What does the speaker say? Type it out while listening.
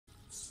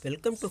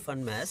Welcome to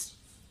fun maths.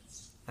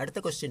 அடுத்த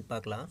question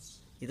பார்க்கலாம்.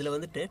 இதில்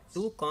வந்துட்டு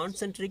 2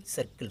 concentric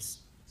circles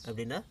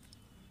அப்படின்னா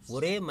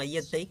ஒரே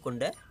மையத்தை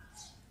கொண்ட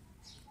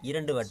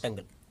 2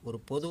 வட்டங்கள். ஒரு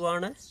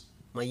பொதுவான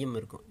மையம்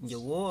இருக்கும். இங்கே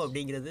ஓ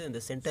அப்படிங்கிறது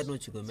அந்த சென்டர்னு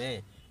வச்சுக்கோமே.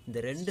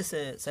 இந்த 2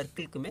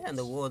 சர்க்கிள்க்குமே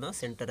அந்த ஓ தான்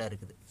சென்டராக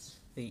இருக்குது.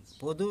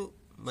 பொது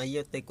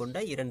மையத்தை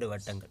கொண்ட 2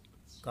 வட்டங்கள்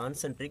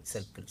concentric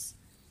circles.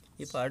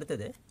 இப்போ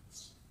அடுத்தது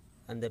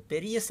அந்த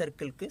பெரிய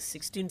சர்க்கிளுக்கு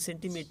 16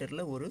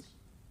 சென்டிமீட்டரில் ஒரு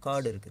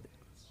கார்டு இருக்குது.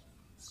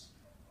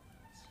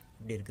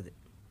 இப்படி இருக்குது,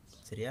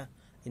 சரியா?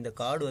 இந்த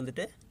கார்டு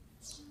வந்துட்டு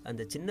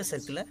அந்த சின்ன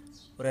சர்க்கிளை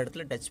ஒரு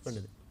இடத்துல டச்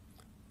பண்ணுது.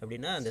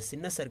 அப்படின்னா அந்த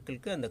சின்ன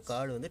சர்க்கிளுக்கு அந்த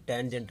கார்டு வந்து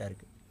டேன்ஜெண்ட்டாக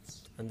இருக்குது.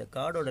 அந்த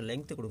கார்டோட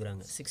லெங்க்த்து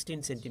கொடுக்குறாங்க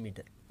 16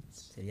 சென்டிமீட்டர்,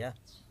 சரியா?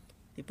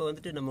 இப்போ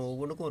வந்துட்டு நம்ம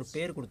ஒவ்வொன்றுக்கும் ஒரு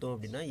பேர் கொடுத்தோம்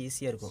அப்படின்னா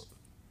ஈஸியாக இருக்கும்.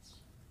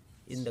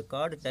 இந்த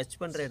கார்டு டச்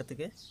பண்ணுற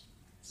இடத்துக்கு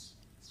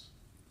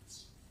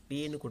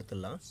பின்னு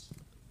கொடுத்துடலாம்,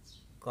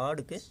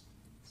 கார்டுக்கு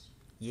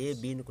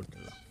ஏபின்னு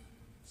கொடுத்துடலாம்,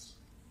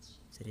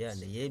 சரியா?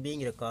 அந்த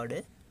ஏபிங்கிற கார்டு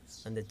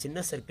அந்த சின்ன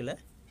சர்க்கிளை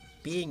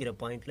பிங்கிற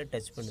பாயிண்டில்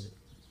டச் பண்ணுது.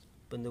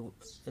 இப்போ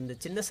இந்த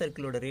சின்ன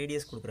சர்க்கிளோட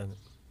ரேடியஸ் கொடுக்குறாங்க.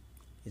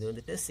 இது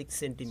வந்துட்டு 6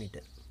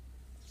 சென்டிமீட்டர்,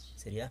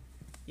 சரியா?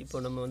 இப்போ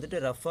நம்ம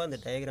வந்துட்டு ரஃப்பாக அந்த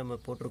டயக்ராமை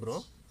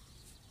போட்டிருக்கிறோம்.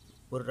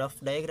 ஒரு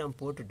ரஃப் டயக்ராம்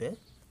போட்டுட்டு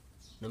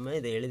நம்ம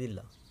இதை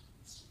எழுதிடலாம்.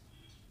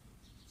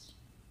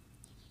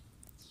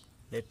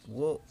 Let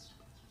O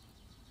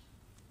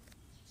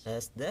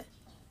as the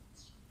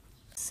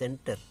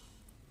center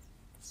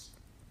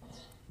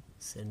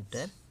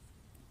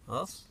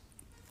of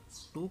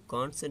 2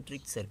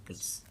 concentric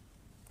circles.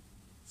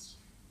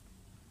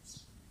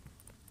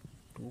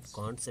 2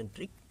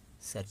 concentric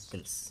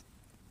circles.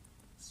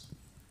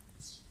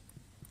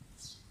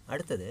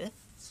 அடுத்தது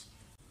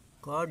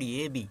chord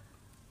AB.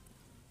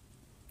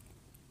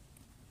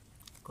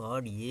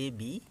 chord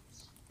AB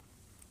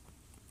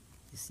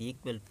is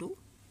equal to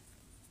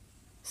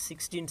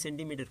 16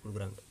 centimetre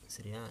கொடுக்குறாங்க,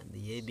 சரியா? இந்த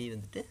ஏபி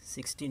வந்துட்டு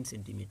 16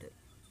 centimetre.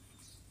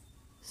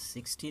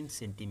 16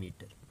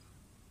 centimetre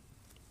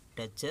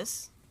touches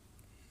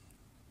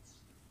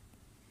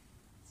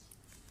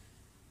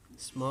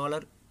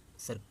smaller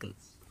circle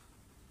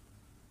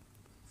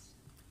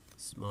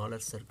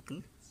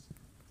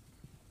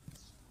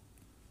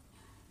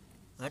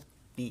at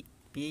P.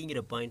 Pங்கிற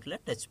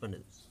பாயிண்டில் டச்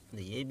பண்ணுது.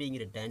 இந்த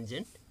ஏபிங்கிற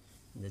டேன்ஜென்ட்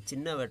இந்த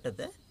சின்ன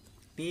வட்டத்தை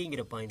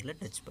Pங்கிற பாயிண்டில்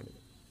டச் பண்ணுது.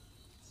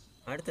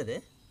 அடுத்தது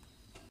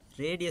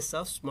radius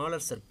of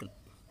smaller circle.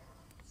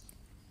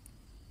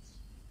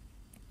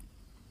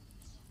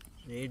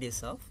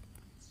 Radius of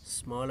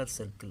smaller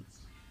circle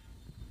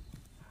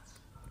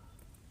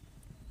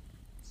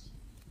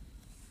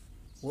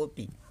OP.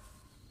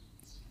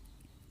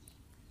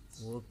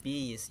 OP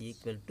is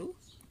equal to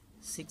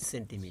 6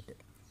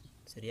 centimetre,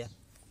 சரியா?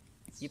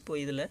 இப்போ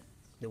இதில்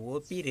இந்த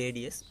OP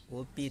ரேடியஸ்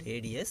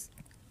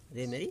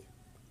அதேமாதிரி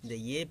இந்த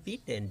AP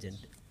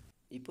டேன்ஜென்ட்.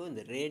 இப்போ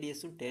இந்த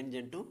ரேடியஸும்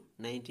டேன்ஜென்ட்டும்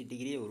 90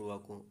 டிகிரியை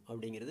உருவாக்கும்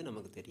அப்படிங்கிறது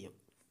நமக்கு தெரியும்.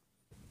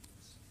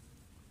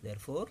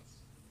 therefore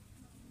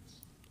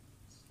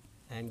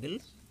angle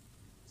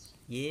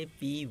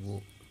APO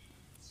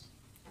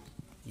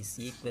is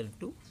equal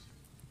to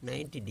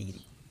 90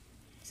 degree,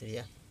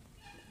 சரியா?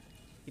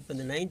 இப்போ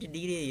இந்த 90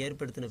 டிகிரியை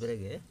ஏற்படுத்தின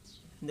பிறகு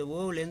இந்த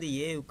ஓவிலேருந்து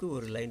ஏவுக்கு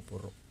ஒரு லைன்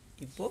போடுறோம்.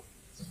 இப்போது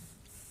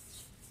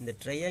இந்த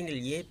ட்ரையாங்கிள்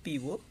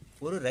ஏபிஓ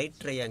ஒரு ரைட்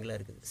ட்ரையாங்கிளாக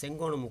இருக்குது,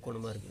 செங்கோண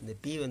முக்கோணமாக இருக்குது. இந்த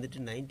பி வந்துட்டு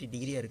 90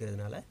 டிகிரியாக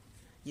இருக்கிறதுனால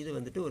இது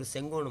வந்துட்டு ஒரு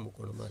செங்கோண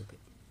முக்கோணமாக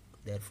இருக்குது.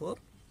 therefore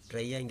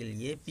triangle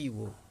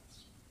ABO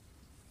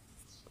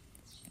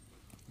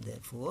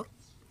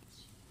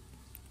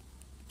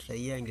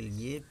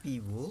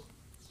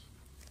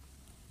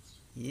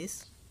is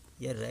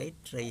a right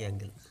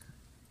triangle.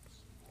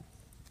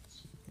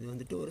 இது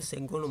வந்துட்டு ஒரு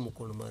செங்கோண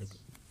முக்கோணமாக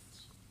இருக்குது.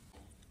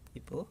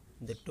 இப்போது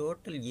இந்த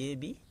டோட்டல்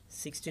ஏபி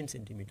 16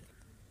 சென்டிமீட்டர்.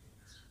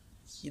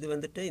 இது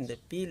வந்துட்டு இந்த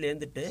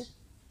பிலேருந்துட்டு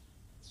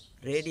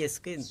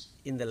ரேடியஸ்க்கு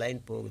இந்த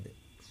லைன் போகுது,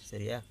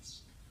 சரியா?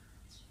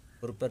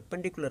 ஒரு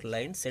பெர்பெண்டிகுலர்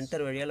லைன்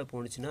சென்டர் வழியால்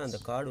போணுச்சுன்னா அந்த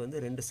கார்டு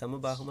வந்து 2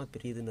 சமபாகமாக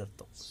பிரியுதுன்னு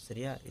அர்த்தம்,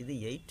 சரியா? இது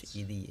 8,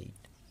 இது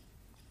 8,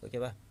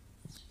 ஓகேவா?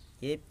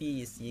 AB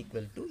is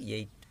equal to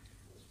 8.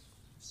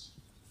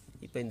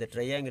 இப்போ இந்த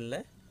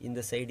ட்ரையாங்கிளில் இந்த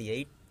சைடு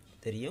 8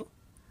 தெரியும்,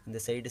 இந்த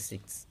சைடு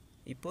 6.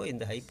 இப்போது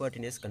இந்த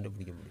ஹைபாட்டினியஸ்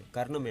கண்டுபிடிக்க முடியும்.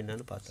 கர்ணம்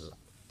என்னன்னு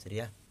பார்த்துடலாம்,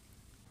 சரியா?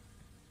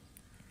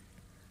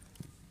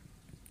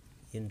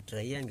 in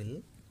triangle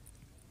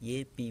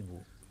APO.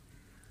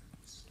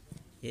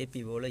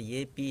 APOவில்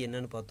AP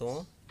என்னன்னு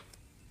பார்த்தோம்.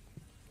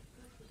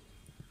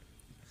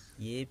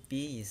 AP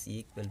is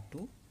equal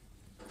to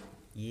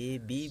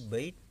AB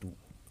by 2,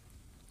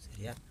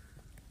 சரியா?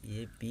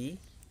 AP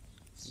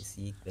is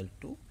equal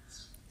to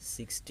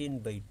 16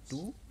 by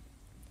 2,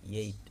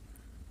 8,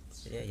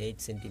 சரியா?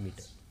 8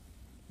 centimetre.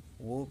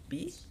 OP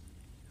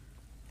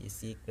is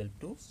equal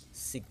to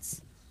 6.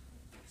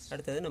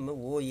 அடுத்தது நம்ம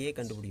OA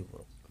கண்டுபிடிக்க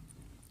போகிறோம்.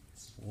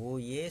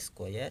 OA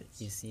square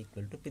is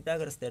equal to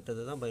Pythagoras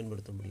தேற்றத்தை தான்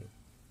பயன்படுத்த முடியும்.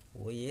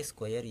 OA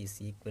square is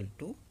equal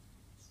to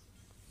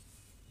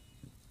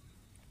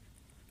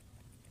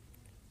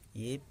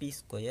AP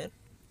square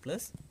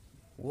plus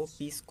OP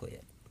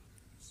square.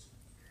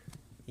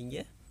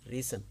 இங்கே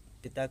ரீசன்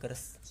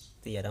பித்தாகரஸ்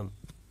தியரம்,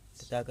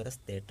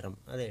 பித்தாகரஸ் தேற்றம்,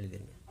 அதை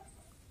எழுதிருங்க.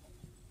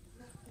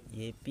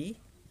 AP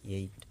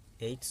 8,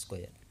 8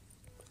 square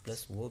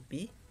plus OP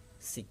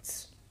 6,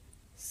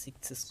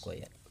 6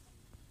 square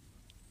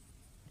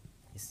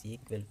is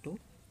equal to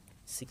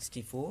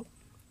 64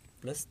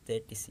 plus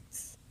 36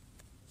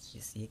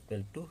 is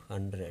equal to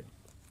 100.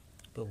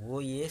 இப்போ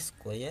OA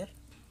square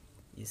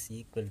is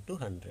equal to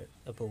 100.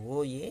 அப்போ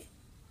OA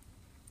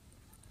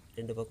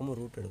ரெண்டு பக்கமும்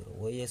root எடுக்கிறோம்.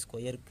 OA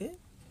ஸ்கொயருக்கு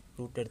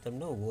root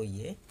எடுத்தோம்னா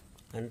OA,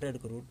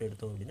 100க்கு ரூட்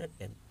எடுத்தோம் அப்படின்னா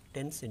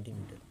 10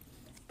 சென்டிமீட்டர்.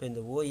 இப்போ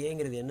இந்த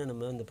OAங்கிறது என்ன,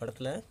 நம்ம இந்த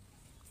படத்தில்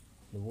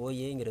இந்த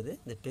OAங்கிறது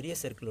இந்த பெரிய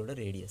சர்க்கிளோட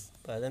ரேடியஸ்.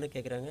 இப்போ அதானே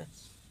கேட்குறாங்க.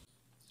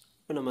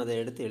 இப்போ நம்ம அதை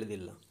எடுத்து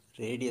எழுதிடலாம்.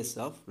 Radius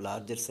of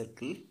larger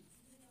circle,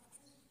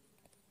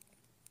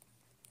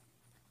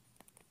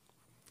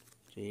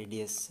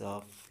 radius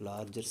of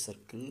larger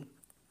circle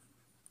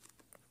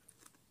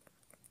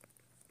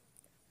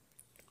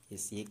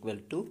is equal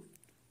to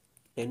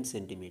 10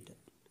 cm.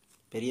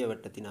 பெரிய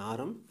வட்டத்தின்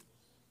ஆரம்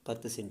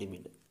 10 cm.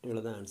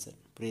 இவ்வளோதான் ஆன்சர்.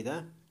 புரியுதா?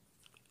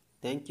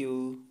 தேங்க்யூ.